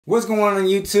What's going on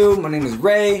YouTube? My name is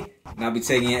Ray, and I'll be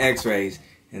taking your x-rays.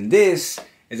 And this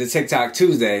is a TikTok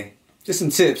Tuesday. Just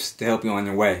some tips to help you on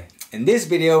your way. In this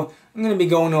video, I'm going to be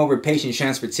going over patient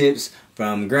transfer tips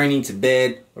from gurney to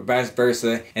bed or vice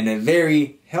versa, and a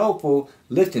very helpful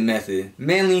lifting method,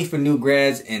 mainly for new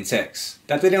grads and techs,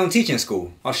 that they don't teach in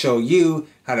school. I'll show you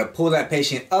how to pull that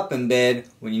patient up in bed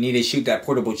when you need to shoot that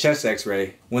portable chest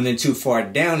x-ray, when they're too far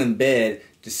down in bed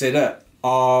to sit up,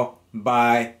 all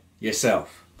by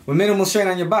yourself, with minimal strain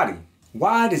on your body.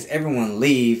 Why does everyone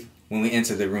leave when we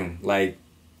enter the room? Like,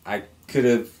 I could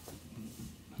have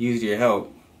used your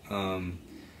help.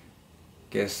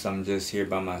 Guess I'm just here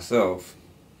by myself.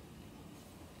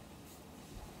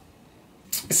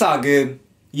 It's all good.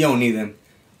 You don't need them.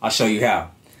 I'll show you how.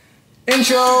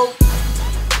 Intro!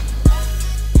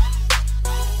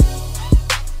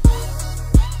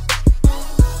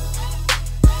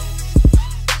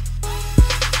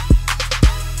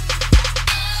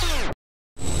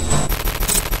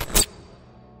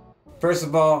 First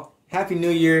of all, Happy New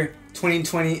Year.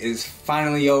 2020 is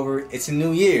finally over. It's a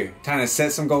new year. Time to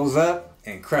set some goals up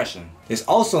and crush them. This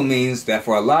also means that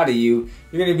for a lot of you,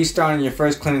 you're going to be starting your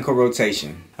first clinical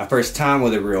rotation. A first time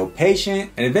with a real patient,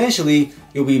 and eventually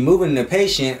you'll be moving the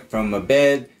patient from a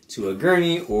bed to a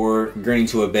gurney or gurney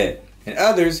to a bed. And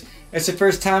others, it's your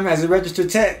first time as a registered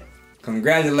tech.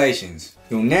 Congratulations.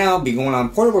 You'll now be going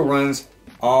on portable runs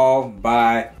all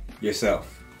by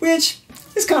yourself, which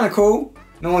is kind of cool.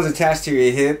 No one's attached to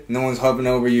your hip, no one's hovering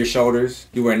over your shoulders.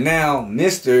 You are now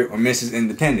Mr. or Mrs.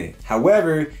 Independent.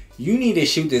 However, you need to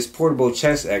shoot this portable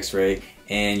chest x-ray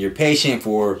and your patient,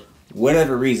 for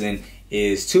whatever reason,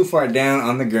 is too far down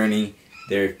on the gurney.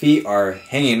 Their feet are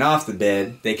hanging off the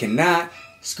bed. They cannot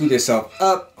scoot themselves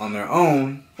up on their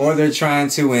own, or they're trying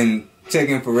to and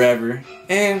taking forever,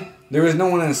 and there is no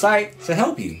one in sight to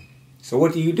help you. So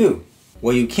what do?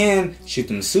 Well, you can shoot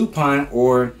them supine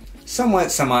or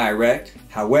somewhat semi-erect.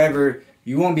 However,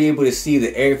 you won't be able to see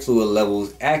the air fluid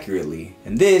levels accurately,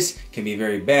 and this can be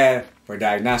very bad for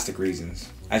diagnostic reasons.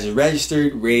 As a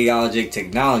registered radiologic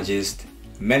technologist,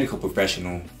 medical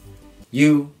professional,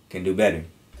 you can do better.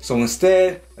 So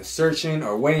instead of searching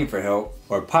or waiting for help,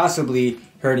 or possibly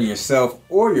hurting yourself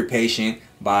or your patient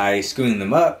by screwing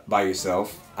them up by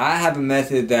yourself, I have a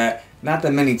method that not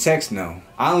that many techs know.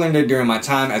 I learned it during my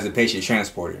time as a patient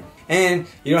transporter. And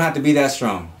you don't have to be that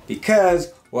strong,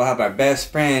 because we'll have our best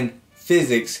friend,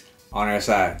 physics, on our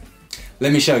side.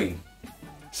 Let me show you.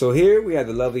 So here we have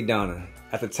the lovely Donna.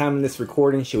 At the time of this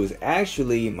recording, she was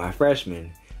actually my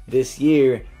freshman. This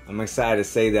year, I'm excited to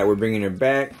say that we're bringing her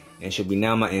back, and she'll be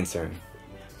now my intern.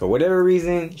 For whatever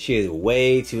reason, she is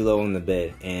way too low in the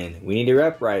bed, and we need her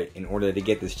upright in order to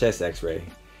get this chest x-ray.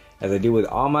 As I do with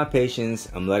all my patients,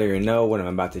 I'm letting her know what I'm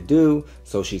about to do,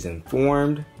 so she's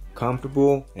informed,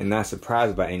 comfortable, and not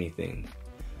surprised by anything.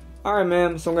 Alright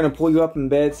ma'am, so I'm going to pull you up in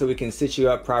bed so we can sit you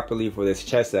up properly for this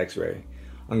chest x-ray.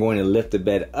 I'm going to lift the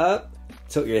bed up,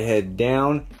 tilt your head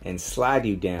down, and slide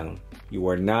you down. You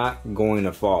are not going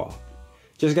to fall.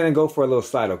 Just going to go for a little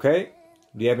slide, okay?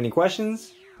 Do you have any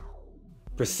questions?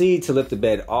 Proceed to lift the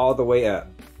bed all the way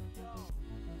up.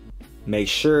 Make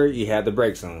sure you have the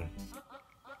brakes on.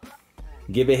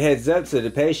 Give a heads up to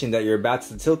the patient that you're about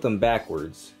to tilt them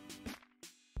backwards.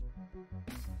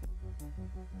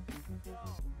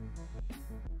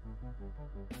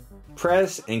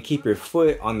 Press and keep your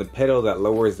foot on the pedal that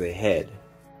lowers the head.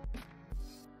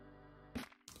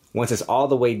 Once it's all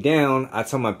the way down, I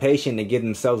tell my patient to give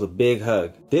themselves a big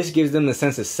hug. This gives them a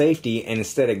sense of safety, and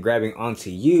instead of grabbing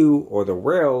onto you or the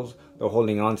rails, they're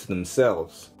holding onto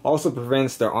themselves. Also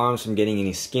prevents their arms from getting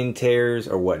any skin tears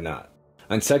or whatnot.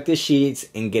 Untuck the sheets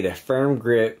and get a firm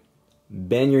grip.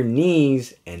 Bend your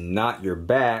knees and not your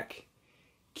back.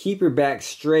 Keep your back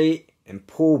straight and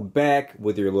pull back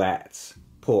with your lats.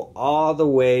 Pull all the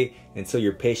way until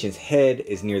your patient's head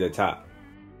is near the top.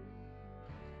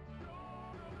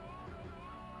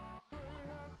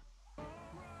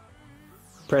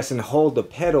 Press and hold the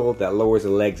pedal that lowers the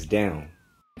legs down.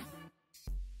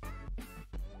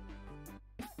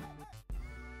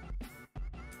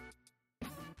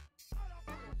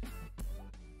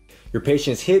 Your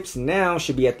patient's hips now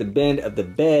should be at the bend of the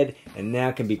bed and now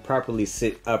can be properly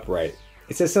sit upright.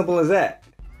 It's as simple as that.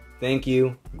 Thank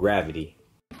you, gravity.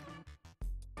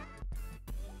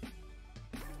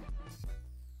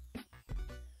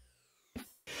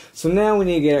 So now we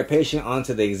need to get our patient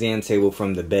onto the exam table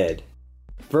from the bed.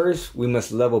 First, we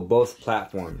must level both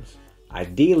platforms.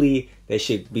 Ideally, they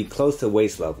should be close to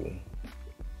waist level.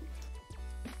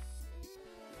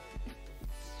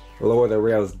 Lower the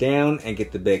rails down and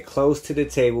get the bed close to the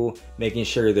table, making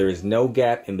sure there is no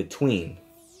gap in between.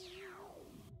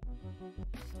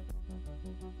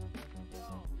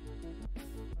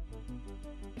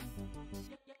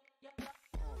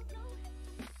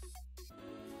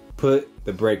 put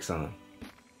the brakes on.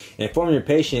 Inform your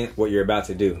patient what you're about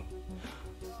to do.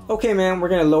 Okay, man, we're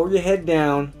gonna lower your head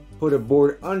down, put a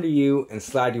board under you, and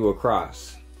slide you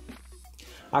across.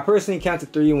 I personally count to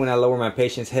 3 when I lower my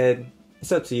patient's head.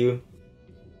 It's up to you.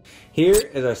 Here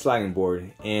is our sliding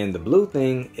board, and the blue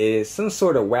thing is some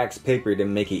sort of wax paper to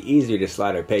make it easier to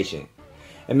slide our patient.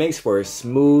 It makes for a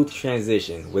smooth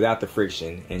transition without the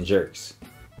friction and jerks.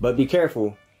 But be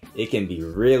careful, it can be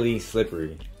really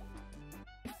slippery.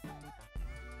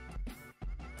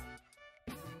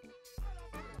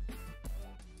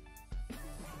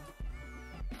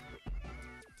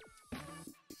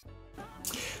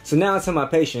 So now I tell my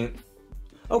patient,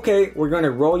 okay, we're going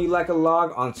to roll you like a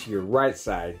log onto your right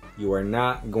side. You are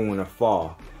not going to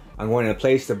fall. I'm going to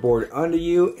place the board under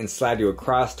you and slide you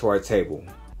across to our table.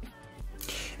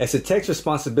 It's the tech's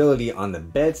responsibility on the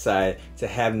bedside to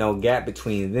have no gap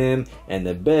between them and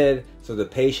the bed so the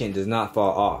patient does not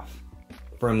fall off.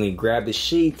 Firmly grab the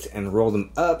sheets and roll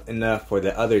them up enough for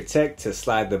the other tech to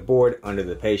slide the board under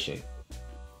the patient.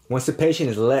 Once the patient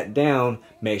is let down,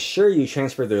 make sure you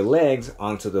transfer their legs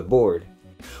onto the board.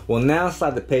 We'll now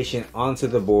slide the patient onto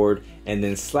the board and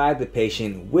then slide the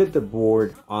patient with the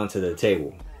board onto the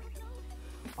table.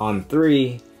 On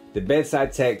 3, the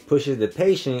bedside tech pushes the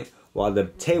patient while the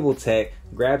table tech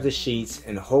grabs the sheets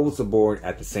and holds the board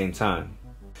at the same time.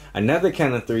 Another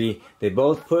count of 3, they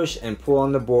both push and pull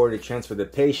on the board to transfer the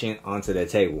patient onto the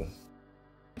table.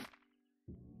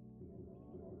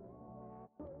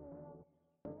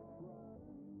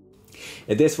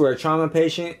 If this were a trauma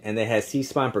patient and they had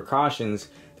C-spine precautions,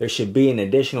 there should be an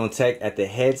additional tech at the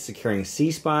head securing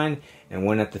C-spine and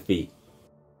one at the feet.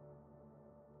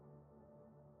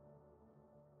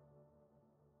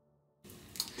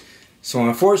 So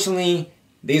unfortunately,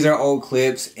 these are old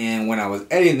clips, and when I was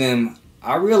editing them,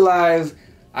 I realized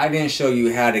I didn't show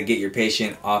you how to get your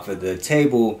patient off of the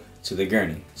table to the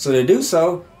gurney. So to do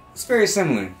so, it's very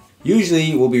similar.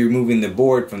 Usually we'll be removing the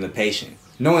board from the patient.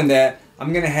 Knowing that,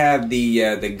 I'm going to have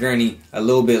the gurney a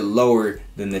little bit lower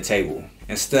than the table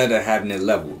instead of having it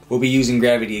leveled. We'll be using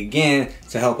gravity again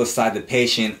to help us slide the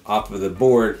patient off of the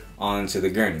board onto the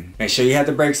gurney. Make sure you have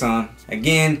the brakes on.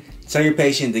 Again, tell your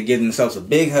patient to give themselves a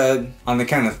big hug. On the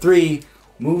count of 3,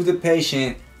 move the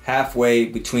patient halfway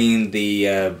between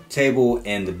the table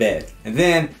and the bed. And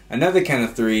then another count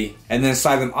of 3, and then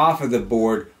slide them off of the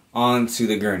board onto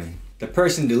the gurney. The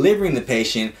person delivering the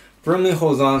patient firmly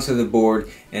holds on to the board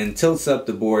and tilts up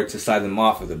the board to slide them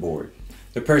off of the board.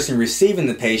 The person receiving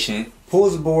the patient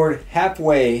pulls the board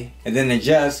halfway and then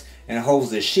adjusts and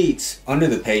holds the sheets under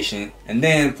the patient and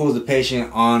then pulls the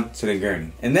patient onto the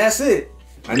gurney. And that's it.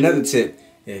 Another tip,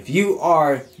 if you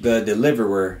are the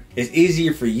deliverer, it's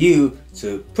easier for you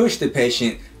to push the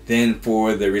patient than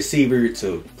for the receiver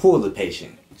to pull the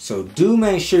patient. So do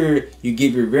make sure you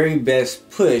give your very best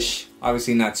push,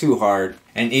 obviously not too hard,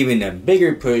 and even a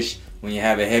bigger push when you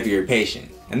have a heavier patient.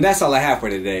 And that's all I have for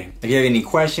today. If you have any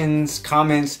questions,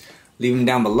 comments, leave them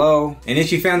down below. And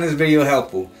if you found this video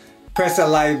helpful, press that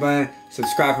like button,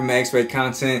 subscribe for more expert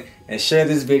content, and share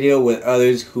this video with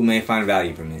others who may find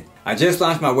value from it. I just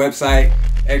launched my website,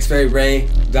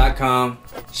 xrayray.com.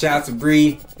 Shout out to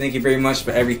Bree, thank you very much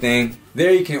for everything.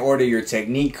 There you can order your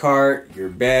technique card, your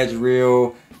badge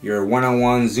reel, your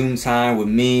one-on-one Zoom time with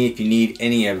me if you need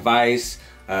any advice,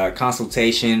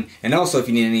 consultation, and also if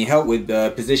you need any help with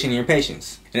positioning your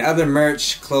patients. And other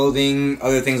merch, clothing,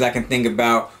 other things I can think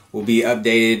about will be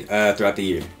updated throughout the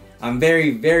year. I'm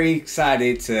very, very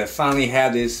excited to finally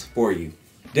have this for you.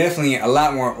 Definitely a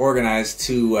lot more organized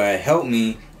to help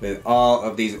me with all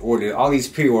of these orders, all these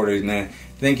pre-orders, man.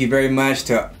 Thank you very much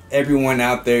to everyone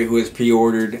out there who has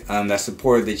pre-ordered, that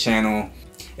supported the channel.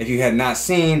 If you have not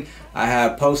seen, I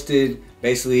have posted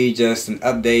basically just an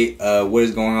update of what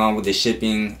is going on with the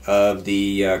shipping of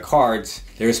the cards.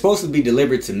 They were supposed to be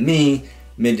delivered to me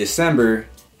mid-December.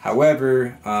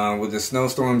 However, with the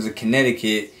snowstorms in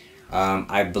Connecticut,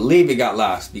 I believe it got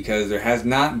lost because there has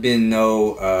not been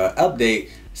no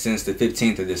update since the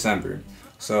 15th of December.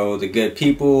 So the good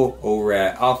people over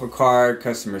at Alpha Card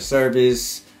Customer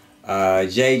Service,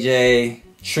 JJ,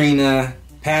 Trina,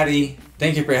 Patty,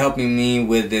 thank you for helping me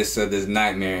with this this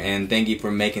nightmare, and thank you for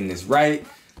making this right.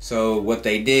 So what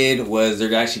they did was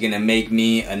they're actually gonna make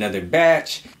me another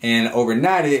batch and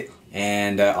overnight it,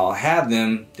 and I'll have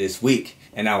them this week,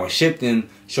 and I will ship them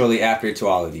shortly after to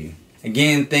all of you.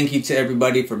 Again, thank you to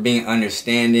everybody for being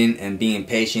understanding and being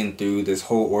patient through this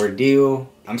whole ordeal.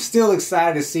 I'm still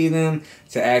excited to see them,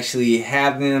 to actually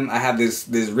have them. I have this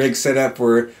rig set up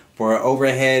for an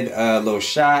overhead little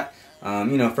shot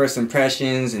you know, first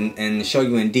impressions and show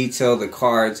you in detail the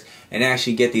cards and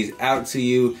actually get these out to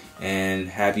you and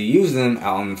have you use them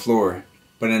out on the floor.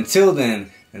 But until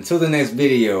then, until the next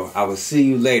video, I will see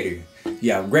you later.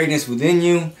 You have greatness within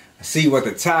you. I see you at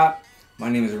the top. My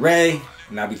name is Ray,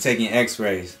 and I'll be taking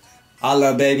x-rays.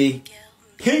 Allah, baby.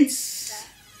 Peace.